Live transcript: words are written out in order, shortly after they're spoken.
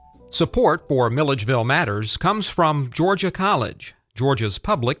Support for Milledgeville Matters comes from Georgia College, Georgia's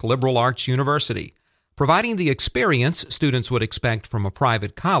public liberal arts university, providing the experience students would expect from a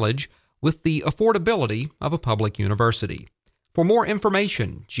private college with the affordability of a public university. For more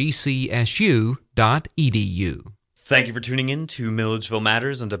information, gcsu.edu. Thank you for tuning in to Milledgeville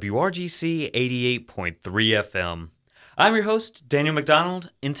Matters on WRGC 88.3 FM. I'm your host, Daniel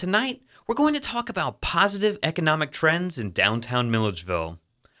McDonald, and tonight we're going to talk about positive economic trends in downtown Milledgeville.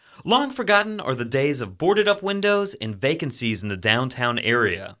 Long forgotten are the days of boarded-up windows and vacancies in the downtown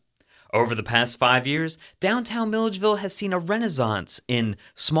area. Over the past 5 years, downtown Milledgeville has seen a renaissance in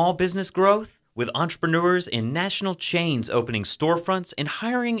small business growth, with entrepreneurs and national chains opening storefronts and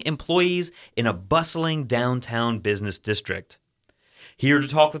hiring employees in a bustling downtown business district. Here to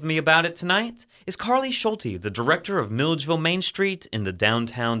talk with me about it tonight is Carlee Schulte, the director of Milledgeville Main Street in the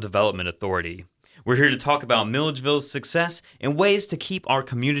Downtown Development Authority. We're here to talk about Milledgeville's success and ways to keep our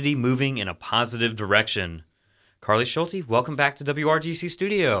community moving in a positive direction. Carlee Schulte, welcome back to WRGC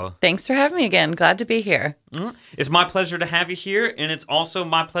Studio. Thanks for having me again. Glad to be here. It's my pleasure to have you here, and it's also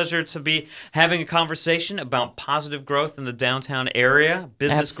my pleasure to be having a conversation about positive growth in the downtown area,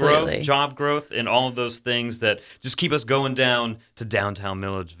 business growth, job growth, and all of those things that just keep us going down to downtown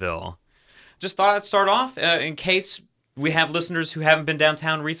Milledgeville. Just thought I'd start off in case we have listeners who haven't been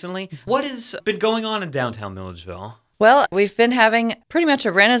downtown recently. What has been going on in downtown Milledgeville? Well, we've been having pretty much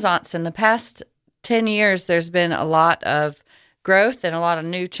a renaissance in the past 10 years. There's been a lot of growth and a lot of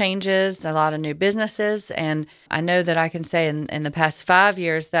new changes, a lot of new businesses. And I know that I can say in the past 5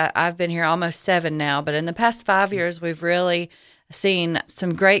 years that I've been here almost 7 now, but in the past 5 years, we've really seen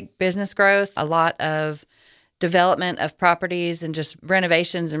some great business growth, a lot of development of properties and just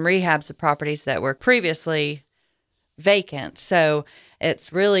renovations and rehabs of properties that were previously vacant. So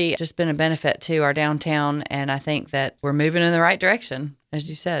it's really just been a benefit to our downtown, and I think that we're moving in the right direction, as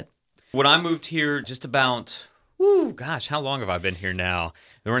you said. When I moved here just about, how long have I been here now?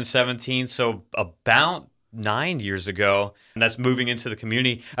 We're in 17, so about 9 years ago, and that's moving into the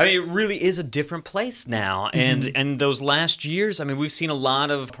community. I mean, it really is a different place now. And those last years, I mean, we've seen a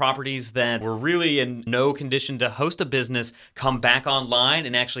lot of properties that were really in no condition to host a business come back online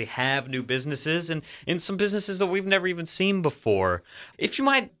and actually have new businesses, and in some businesses that we've never even seen before. If you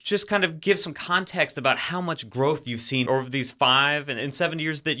might just kind of give some context about how much growth you've seen over these 5 and 7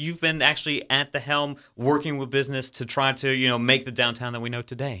 years that you've been actually at the helm working with business to try to, make the downtown that we know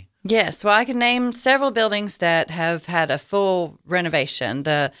today. Yes, well, I can name several buildings that have had a full renovation.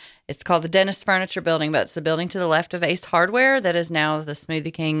 It's called the Dennis Furniture Building, but it's the building to the left of Ace Hardware that is now the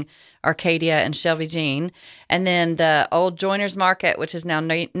Smoothie King, Arcadia, and Shelby Jean. And then the old Joiners Market, which is now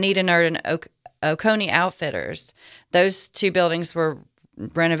Need a Nerd and Oconee Outfitters. Those 2 buildings were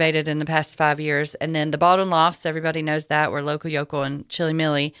renovated in the past 5 years. And then the Baldwin Lofts, everybody knows that, where Local Yokel and Chili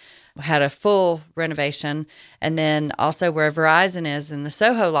Millie had a full renovation, and then also where Verizon is in the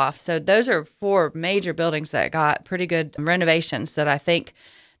Soho Loft. So those are 4 major buildings that got pretty good renovations that I think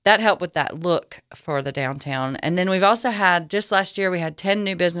that helped with that look for the downtown. And then we've also had, just last year, we had 10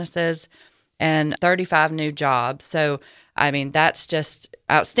 new businesses and 35 new jobs. So, I mean, that's just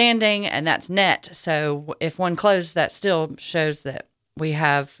outstanding, and that's net. So if one closed, that still shows that we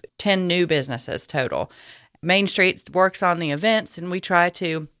have 10 new businesses total. Main Street works on the events, and we try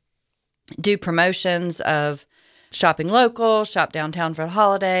to do promotions of shopping local, shop downtown for the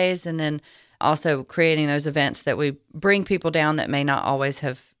holidays, and then also creating those events that we bring people down that may not always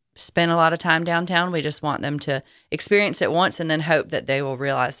have spent a lot of time downtown. We just want them to experience it once and then hope that they will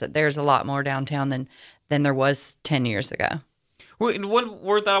realize that there's a lot more downtown than there was 10 years ago. Well, one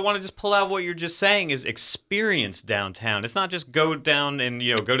word that I want to just pull out what you're just saying is experience downtown. It's not just go down and,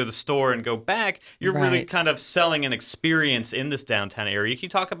 go to the store and go back. You're really kind of selling an experience in this downtown area. Can you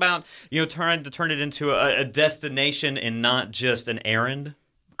talk about, trying to turn it into a destination and not just an errand?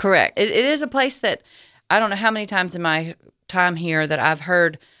 Correct. It is a place that I don't know how many times in my time here that I've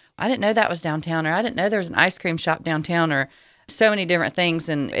heard, I didn't know that was downtown, or I didn't know there was an ice cream shop downtown, or so many different things,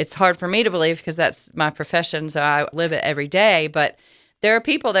 and it's hard for me to believe because that's my profession, so I live it every day. But there are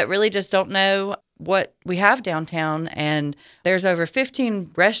people that really just don't know what we have downtown, and there's over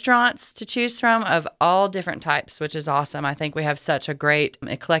 15 restaurants to choose from of all different types, which is awesome. I think we have such a great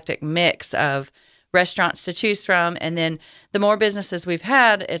eclectic mix of restaurants to choose from, and then the more businesses we've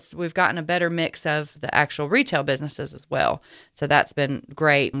had, we've gotten a better mix of the actual retail businesses as well. So that's been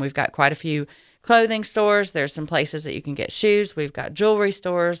great, and we've got quite a few clothing stores. There's some places that you can get shoes. We've got jewelry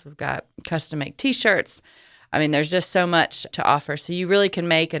stores. We've got custom-made T-shirts. I mean, there's just so much to offer. So you really can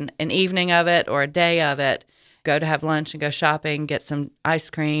make an evening of it or a day of it, go to have lunch and go shopping, get some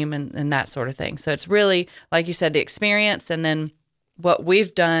ice cream and that sort of thing. So it's really, like you said, the experience, and then what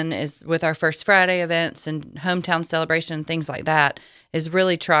we've done is with our First Friday events and hometown celebration and things like that is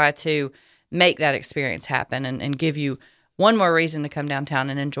really try to make that experience happen and give you one more reason to come downtown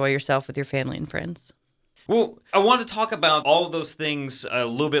and enjoy yourself with your family and friends. Well, I want to talk about all of those things a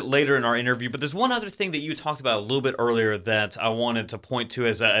little bit later in our interview, but there's one other thing that you talked about a little bit earlier that I wanted to point to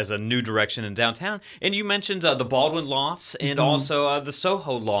as a new direction in downtown. And you mentioned the Baldwin lofts and also the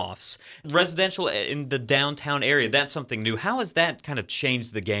Soho lofts. Residential in the downtown area, that's something new. How has that kind of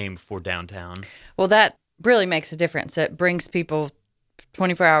changed the game for downtown? Well, that really makes a difference. It brings people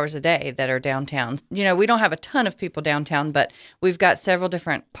 24 hours a day that are downtown. You know, we don't have a ton of people downtown, but we've got several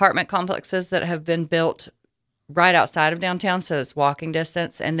different apartment complexes that have been built right outside of downtown, so it's walking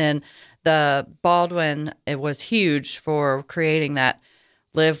distance. And then the Baldwin, it was huge for creating that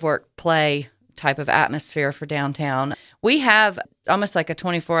live, work, play type of atmosphere for downtown. We have almost like a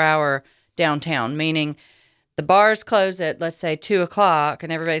 24-hour downtown, meaning the bars close at, let's say, 2 o'clock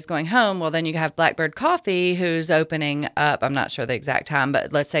and everybody's going home. Well, then you have Blackbird Coffee who's opening up, I'm not sure the exact time,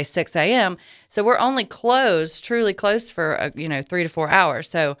 but let's say 6 a.m. So we're only closed, truly closed for, 3 to 4 hours.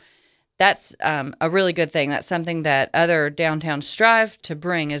 So that's a really good thing. That's something that other downtowns strive to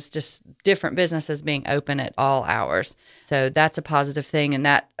bring is just different businesses being open at all hours. So that's a positive thing. And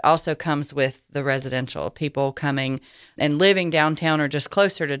that also comes with the residential people coming and living downtown or just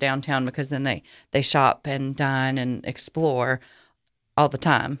closer to downtown because then they shop and dine and explore all the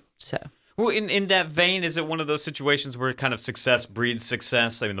time. So. Well, in that vein, is it one of those situations where kind of success breeds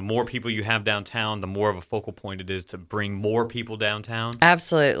success? I mean, the more people you have downtown, the more of a focal point it is to bring more people downtown?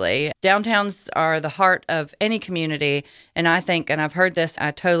 Absolutely. Downtowns are the heart of any community. And I think, and I've heard this,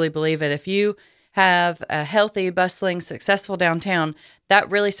 I totally believe it. If you have a healthy, bustling, successful downtown, that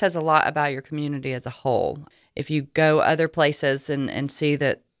really says a lot about your community as a whole. If you go other places and see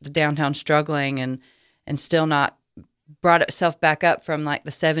that the downtown's struggling and still not brought itself back up from like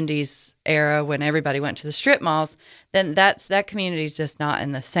the 70s era when everybody went to the strip malls, then that community is just not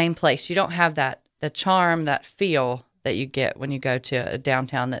in the same place. You don't have the charm, that feel that you get when you go to a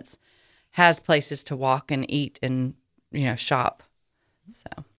downtown that has places to walk and eat and, shop.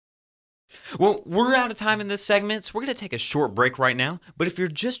 So. Well, we're out of time in this segment, so we're going to take a short break right now. But if you're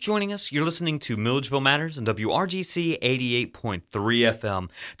just joining us, you're listening to Milledgeville Matters on WRGC 88.3 FM.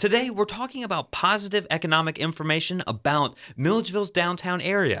 Today, we're talking about positive economic information about Milledgeville's downtown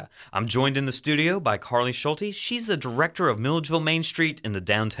area. I'm joined in the studio by Carlee Schulte. She's the director of Milledgeville Main Street in the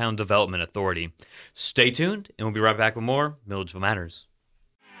Downtown Development Authority. Stay tuned, and we'll be right back with more Milledgeville Matters.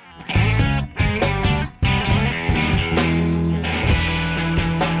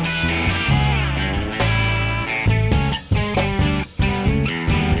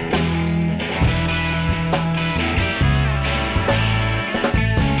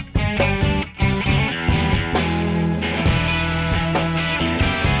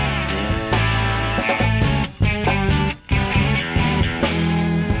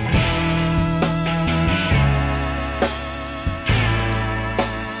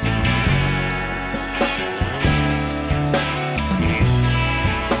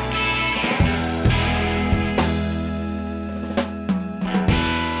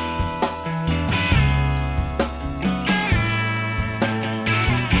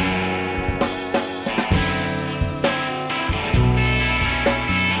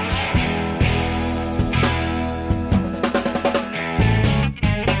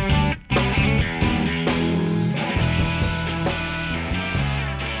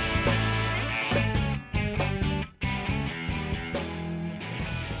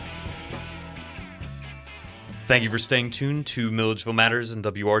 Thank you for staying tuned to Milledgeville Matters and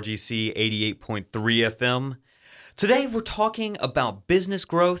WRGC 88.3 FM. Today we're talking about business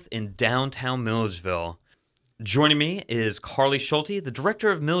growth in downtown Milledgeville. Joining me is Carlee Schulte, the director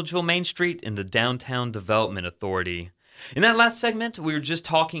of Milledgeville Main Street in the Downtown Development Authority. In that last segment, we were just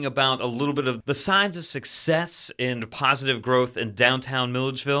talking about a little bit of the signs of success and positive growth in downtown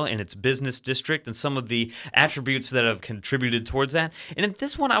Milledgeville and its business district and some of the attributes that have contributed towards that. And in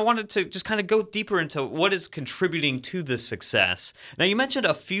this one, I wanted to just kind of go deeper into what is contributing to this success. Now, you mentioned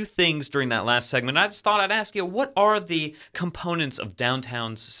a few things during that last segment. I just thought I'd ask you, what are the components of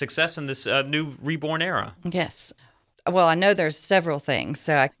downtown's success in this new reborn era? Yes. Well, I know there's several things,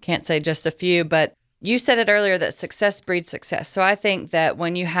 so I can't say just a few, but you said it earlier that success breeds success. So I think that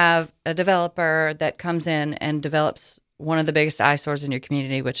when you have a developer that comes in and develops one of the biggest eyesores in your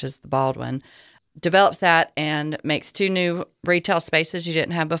community, which is the Baldwin, develops that and makes 2 new retail spaces you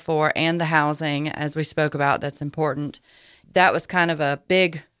didn't have before and the housing, as we spoke about, that's important. That was kind of a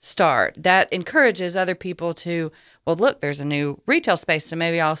big start. That encourages other people to, well, look, there's a new retail space, so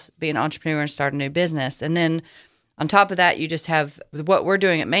maybe I'll be an entrepreneur and start a new business. And then on top of that, you just have what we're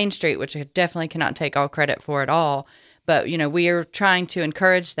doing at Main Street, which I definitely cannot take all credit for at all. But, we are trying to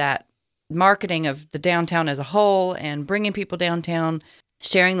encourage that marketing of the downtown as a whole and bringing people downtown,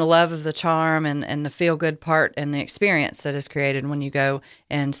 sharing the love of the charm and the feel-good part and the experience that is created when you go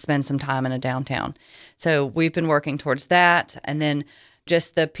and spend some time in a downtown. So we've been working towards that. And then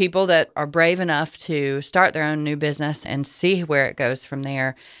just the people that are brave enough to start their own new business and see where it goes from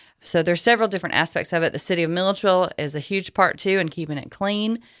there. So there's several different aspects of it. The city of Milledgeville is a huge part too in keeping it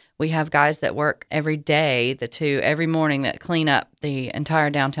clean. We have guys that work every day, every morning that clean up the entire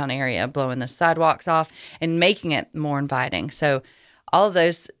downtown area, blowing the sidewalks off and making it more inviting. So all of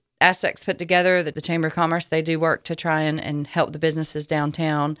those aspects put together, that the Chamber of Commerce, they do work to try and help the businesses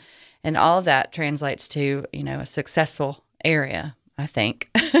downtown. And all of that translates to, a successful area, I think.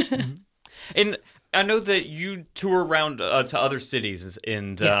 Mm-hmm. And I know that you tour around to other cities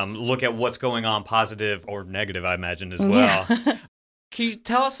and Yes. Look at what's going on, positive or negative, I imagine, as well. Yeah. Can you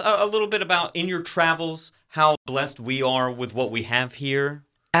tell us a little bit about, in your travels, how blessed we are with what we have here?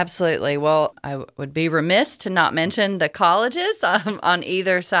 Absolutely. Well, I would be remiss to not mention the colleges on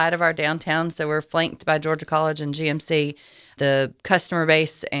either side of our downtown. So we're flanked by Georgia College and GMC. The customer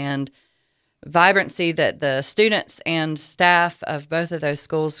base and vibrancy that the students and staff of both of those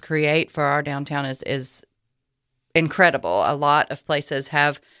schools create for our downtown is incredible. A lot of places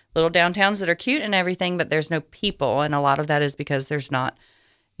have little downtowns that are cute and everything, but there's no people. And a lot of that is because there's not,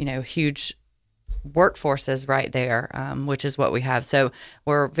 huge workforces right there, which is what we have. So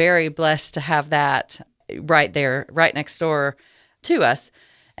we're very blessed to have that right there, right next door to us.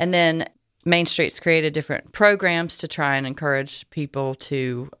 And then Main Street's created different programs to try and encourage people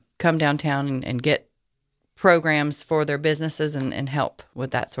to come downtown and get programs for their businesses and help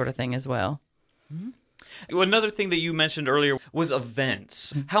with that sort of thing as well. Mm-hmm. Well, another thing that you mentioned earlier was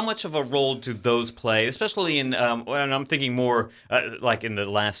events. Mm-hmm. How much of a role do those play, especially in, and I'm thinking more like in the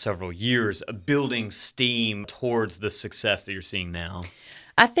last several years, building steam towards the success that you're seeing now?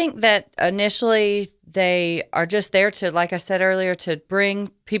 I think that initially they are just there to, like I said earlier, to bring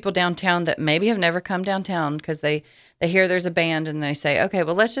people downtown that maybe have never come downtown because they hear there's a band and they say, okay,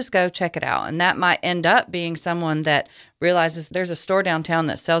 well, let's just go check it out. And that might end up being someone that realizes there's a store downtown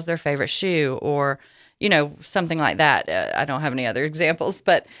that sells their favorite shoe or, something like that. I don't have any other examples,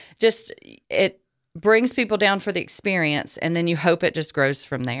 but just it brings people down for the experience. And then you hope it just grows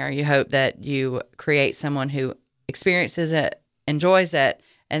from there. You hope that you create someone who experiences it, enjoys it,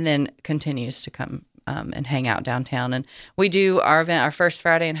 and then continues to come and hang out downtown. And we do our event, our first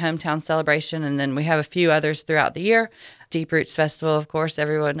Friday and hometown celebration, and then we have a few others throughout the year. Deep Roots Festival, of course,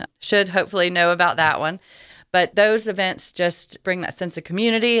 everyone should hopefully know about that one. But those events just bring that sense of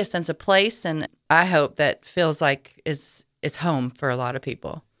community, a sense of place, and I hope that feels like is home for a lot of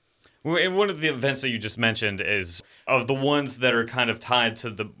people. Well, and one of the events that you just mentioned is of the ones that are kind of tied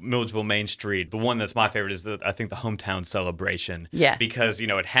to the Milledgeville Main Street. The one that's my favorite is I think the hometown celebration. Yeah. Because,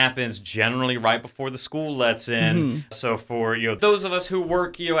 it happens generally right before the school lets in. Mm-hmm. So for, those of us who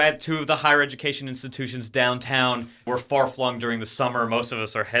work, at two of the higher education institutions downtown, we're far flung during the summer. Most of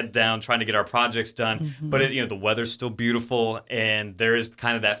us are head down trying to get our projects done. Mm-hmm. But, the weather's still beautiful and there is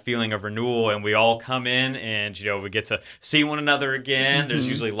kind of that feeling of renewal. And we all come in and, we get to see one another again. Mm-hmm. There's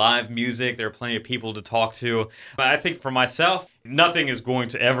usually live music. There are plenty of people to talk to. But I think for myself, nothing is going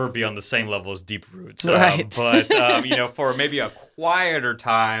to ever be on the same level as Deep Roots. Right. But, for maybe a quieter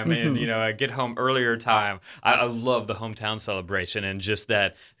time and, a get home earlier time, I love the hometown celebration and just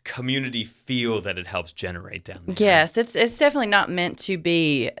that community feel that it helps generate down there. Yes, it's definitely not meant to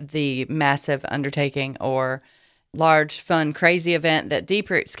be the massive undertaking or large, fun, crazy event that Deep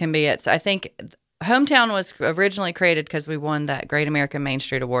Roots can be. I think Hometown was originally created because we won that Great American Main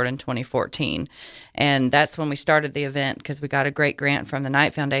Street Award in 2014. And that's when we started the event because we got a great grant from the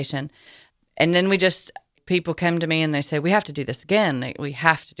Knight Foundation. And then people come to me and they say, we have to do this again. We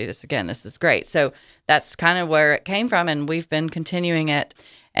have to do this again. This is great. So that's kind of where it came from. And we've been continuing it.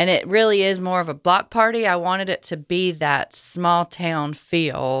 And it really is more of a block party. I wanted it to be that small town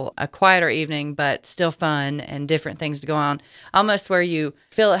feel, a quieter evening, but still fun and different things to go on. Almost where you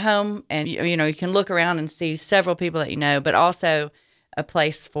feel at home and, you can look around and see several people that you know, but also a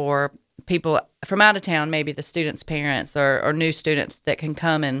place for people from out of town, maybe the students' parents or new students that can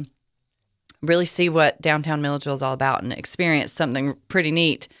come and really see what downtown Milledgeville is all about and experience something pretty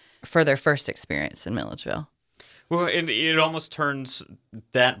neat for their first experience in Milledgeville. Well, it almost turns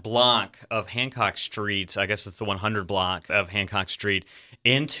that block of Hancock Street, I guess it's the 100 block of Hancock Street,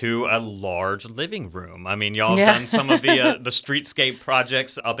 into a large living room. I mean, y'all have done some of the streetscape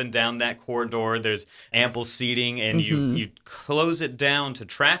projects up and down that corridor. There's ample seating, and you close it down to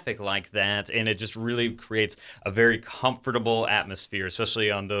traffic like that, and it just really creates a very comfortable atmosphere,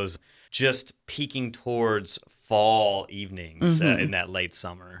 especially on those just peeking towards fall evenings in that late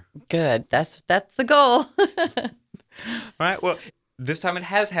summer. Good. That's the goal. All right. Well, this time it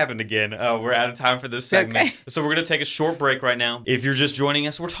has happened again. We're out of time for this segment. Okay. So we're going to take a short break right now. If you're just joining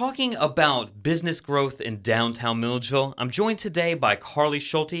us, we're talking about business growth in downtown Milledgeville. I'm joined today by Carlee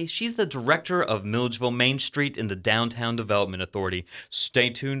Schulte. She's the director of Milledgeville Main Street in the Downtown Development Authority. Stay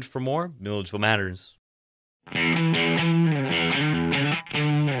tuned for more Milledgeville Matters.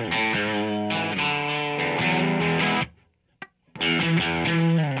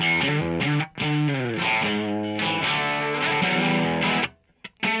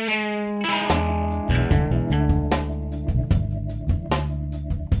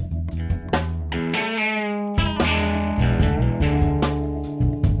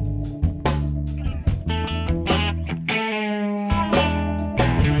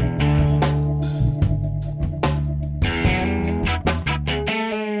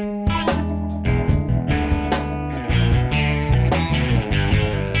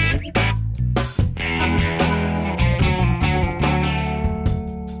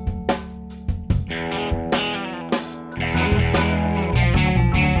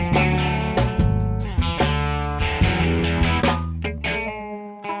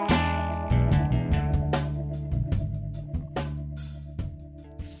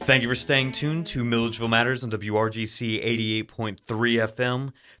 Thank you for staying tuned to Milledgeville Matters on WRGC 88.3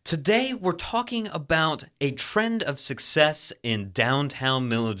 FM. Today, we're talking about a trend of success in downtown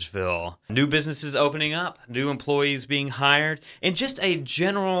Milledgeville. New businesses opening up, new employees being hired, and just a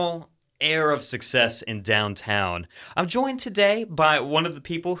general air of success in downtown. I'm joined today by one of the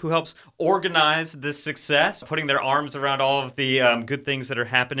people who helps organize this success, putting their arms around all of the good things that are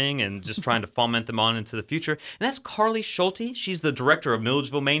happening and just trying to foment them on into the future. And that's Carlee Schulte. She's the director of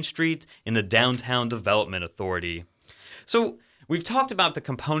Milledgeville Main Street in the Downtown Development Authority. So we've talked about the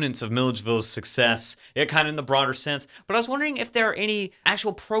components of Milledgeville's success, kind of in the broader sense, but I was wondering if there are any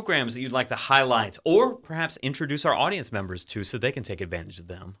actual programs that you'd like to highlight or perhaps introduce our audience members to so they can take advantage of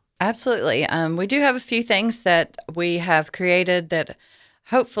them. Absolutely. We do have a few things that we have created that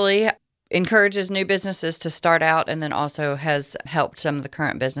hopefully encourages new businesses to start out and then also has helped some of the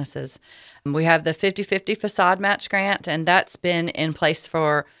current businesses. We have the 50/50 facade match grant, and that's been in place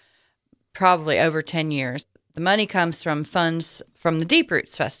for probably over 10 years. The money comes from funds from the Deep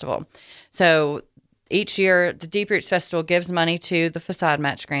Roots Festival. So each year, the Deep Roots Festival gives money to the facade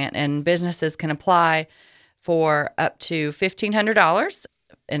match grant, and businesses can apply for up to $1,500.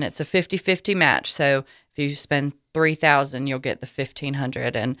 And it's a 50/50 match. So if you spend $3,000, you'll get the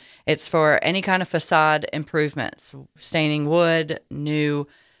 $1,500. And it's for any kind of facade improvements, staining wood, new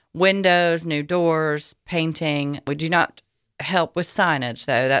windows, new doors, painting. We do not help with signage,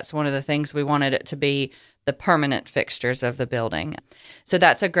 though. That's one of the things we wanted it to be, the permanent fixtures of the building. So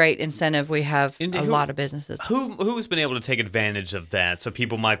that's a great incentive. We have a lot of businesses. Who's been able to take advantage of that? So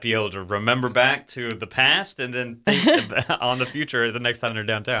people might be able to remember back to the past and then think on the future the next time they're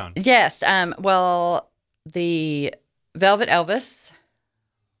downtown. Yes. Well, the Velvet Elvis,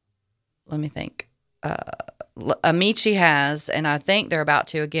 let me think. Amici has, and I think they're about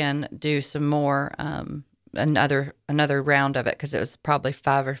to again do some more, another round of it, because it was probably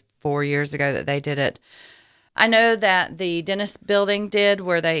 5 or 4 years ago that they did it. I know that the Dennis building did,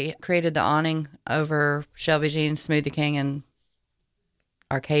 where they created the awning over Shelby Jean, Smoothie King, and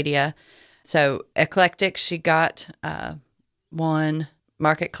Arcadia. So Eclectic, she got one.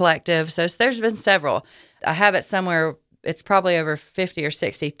 Market Collective. So there's been several. I have it somewhere. It's probably over $50,000 or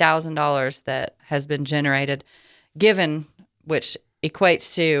 $60,000 that has been generated, given, which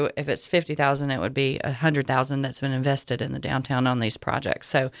equates to, if it's $50,000, it would be $100,000 that's been invested in the downtown on these projects.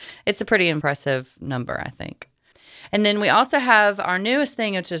 So it's a pretty impressive number, I think. And then we also have our newest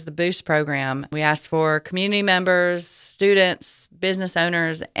thing, which is the Boost program. We ask for community members, students, business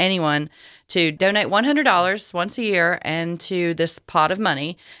owners, anyone to donate $100 once a year into this pot of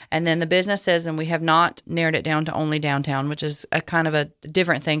money. And then the businesses, and we have not narrowed it down to only downtown, which is a kind of a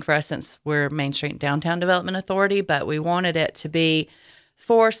different thing for us since we're Main Street Downtown Development Authority, but we wanted it to be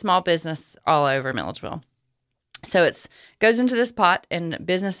for small business all over Milledgeville. So it goes into this pot and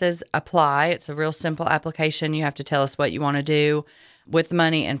businesses apply. It's a real simple application. You have to tell us what you want to do with the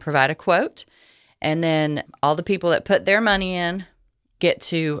money and provide a quote. And then all the people that put their money in get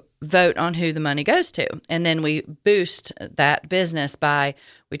to vote on who the money goes to. And then we boost that business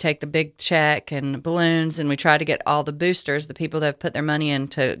we take the big check and balloons, and we try to get all the boosters, the people that have put their money in,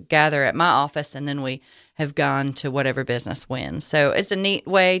 to gather at my office, and then we have gone to whatever business wins. So it's a neat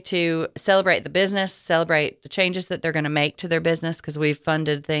way to celebrate the business, celebrate the changes that they're going to make to their business, because we've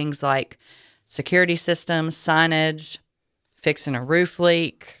funded things like security systems, signage, fixing a roof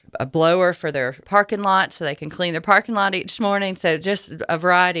leak, a blower for their parking lot so they can clean their parking lot each morning. So just a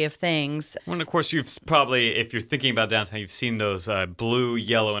variety of things. Well, and of course, you've probably, if you're thinking about downtown, you've seen those blue,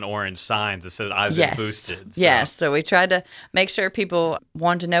 yellow, and orange signs that says I've been boosted. So. Yes. So we tried to make sure people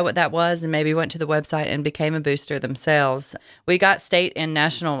wanted to know what that was and maybe went to the website and became a booster themselves. We got state and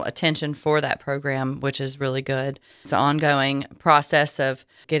national attention for that program, which is really good. It's an ongoing process of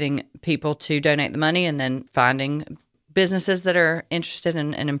getting people to donate the money and then finding businesses that are interested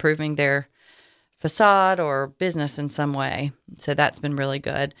in improving their facade or business in some way. So that's been really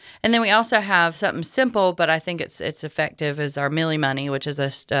good. And then we also have something simple, but I think it's effective, is our Millie Money, which is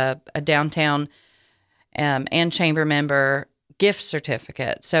a downtown and chamber member gift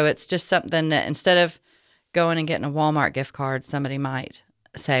certificate. So it's just something that instead of going and getting a Walmart gift card, somebody might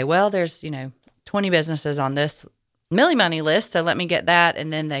say, well, there's 20 businesses on this Millie Money list, so let me get that,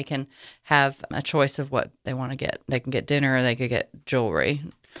 and then they can have a choice of what they want to get. They can get dinner, or they could get jewelry.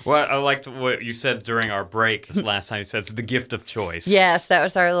 Well, I liked what you said during our break last time. You said it's the gift of choice. Yes, that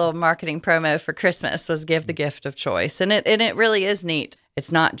was our little marketing promo for Christmas, was give the gift of choice, and it really is neat.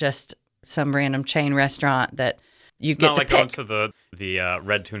 It's not just some random chain restaurant that you get to pick. It's not like going to the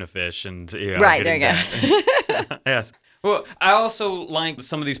red tuna fish and right, there you go. Yes. Well, I also like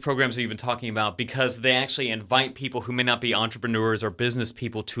some of these programs that you've been talking about because they actually invite people who may not be entrepreneurs or business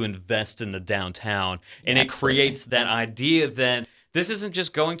people to invest in the downtown. And Absolutely. It creates that idea that this isn't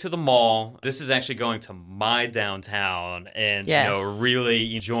just going to the mall. This is actually going to my downtown and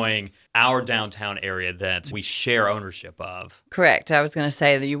really enjoying our downtown area that we share ownership of. Correct. I was going to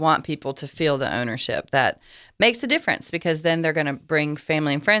say that you want people to feel the ownership. That makes a difference because then they're going to bring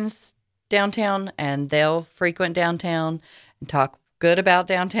family and friends downtown, and they'll frequent downtown and talk good about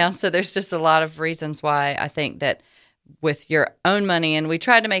downtown. So there's just a lot of reasons why I think that with your own money, and we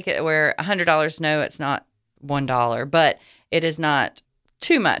tried to make it where $100, no, it's not $1, but it is not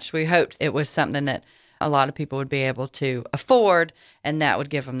too much. We hoped it was something that a lot of people would be able to afford, and that would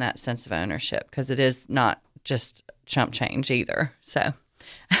give them that sense of ownership, because it is not just chump change either. So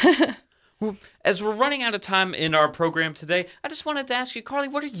Well, as we're running out of time in our program today, I just wanted to ask you,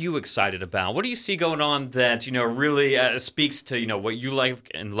 Carlee, what are you excited about? What do you see going on that, really speaks to, what you like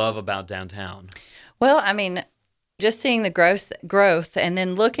and love about downtown? Well, I mean, just seeing the growth and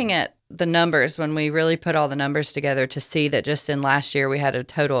then looking at the numbers when we really put all the numbers together to see that just in last year we had a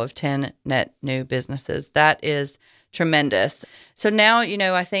total of 10 net new businesses. That is tremendous. So now,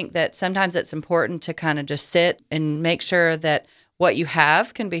 I think that sometimes it's important to kind of just sit and make sure that what you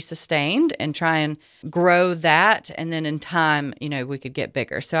have can be sustained and try and grow that. And then in time, we could get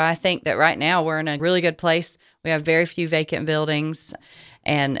bigger. So I think that right now we're in a really good place. We have very few vacant buildings,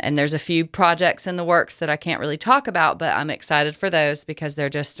 and there's a few projects in the works that I can't really talk about, but I'm excited for those because they're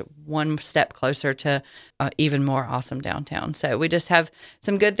just one step closer to even more awesome downtown. So we just have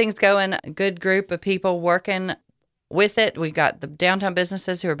some good things going, a good group of people working with it. We've got the downtown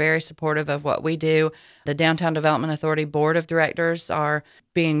businesses who are very supportive of what we do. The Downtown Development Authority Board of Directors are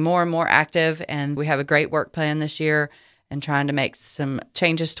being more and more active, and we have a great work plan this year and trying to make some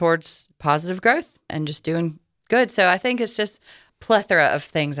changes towards positive growth and just doing good. So I think it's just plethora of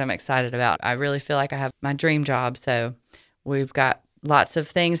things I'm excited about. I really feel like I have my dream job, so we've got lots of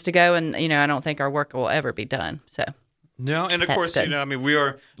things to go, and I don't think our work will ever be done. So no, and of course, good. We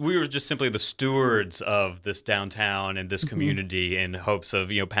were just simply the stewards of this downtown and this community in hopes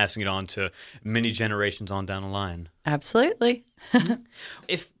of, passing it on to many generations on down the line. Absolutely.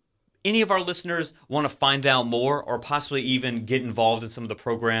 If any of our listeners want to find out more or possibly even get involved in some of the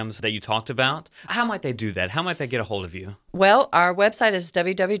programs that you talked about, how might they do that? How might they get a hold of you? Well, our website is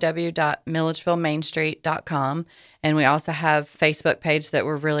www.milledgevillemainstreet.com, and we also have a Facebook page that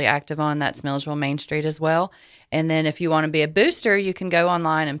we're really active on. That's Milledgeville Main Street as well. And then if you want to be a booster, you can go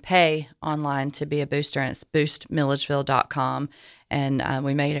online and pay online to be a booster, and it's boostmilledgeville.com. And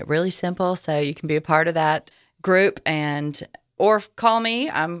we made it really simple, so you can be a part of that group or call me.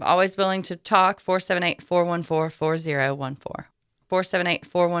 I'm always willing to talk, 478-414-4014.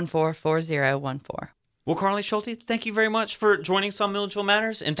 478-414-4014. Well, Carlee Schulte, thank you very much for joining us on Milledgeville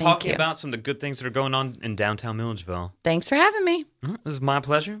Matters and talking about some of the good things that are going on in downtown Milledgeville. Thanks for having me. It was my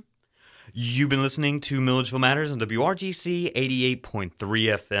pleasure. You've been listening to Milledgeville Matters on WRGC 88.3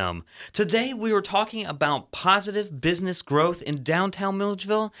 FM. Today we were talking about positive business growth in downtown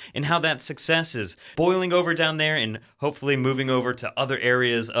Milledgeville and how that success is boiling over down there and hopefully moving over to other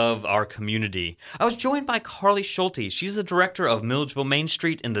areas of our community. I was joined by Carlee Schulte. She's the director of Milledgeville Main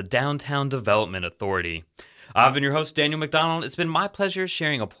Street in the Downtown Development Authority. I've been your host, Daniel McDonald. It's been my pleasure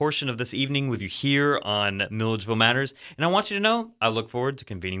sharing a portion of this evening with you here on Milledgeville Matters, and I want you to know I look forward to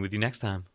convening with you next time.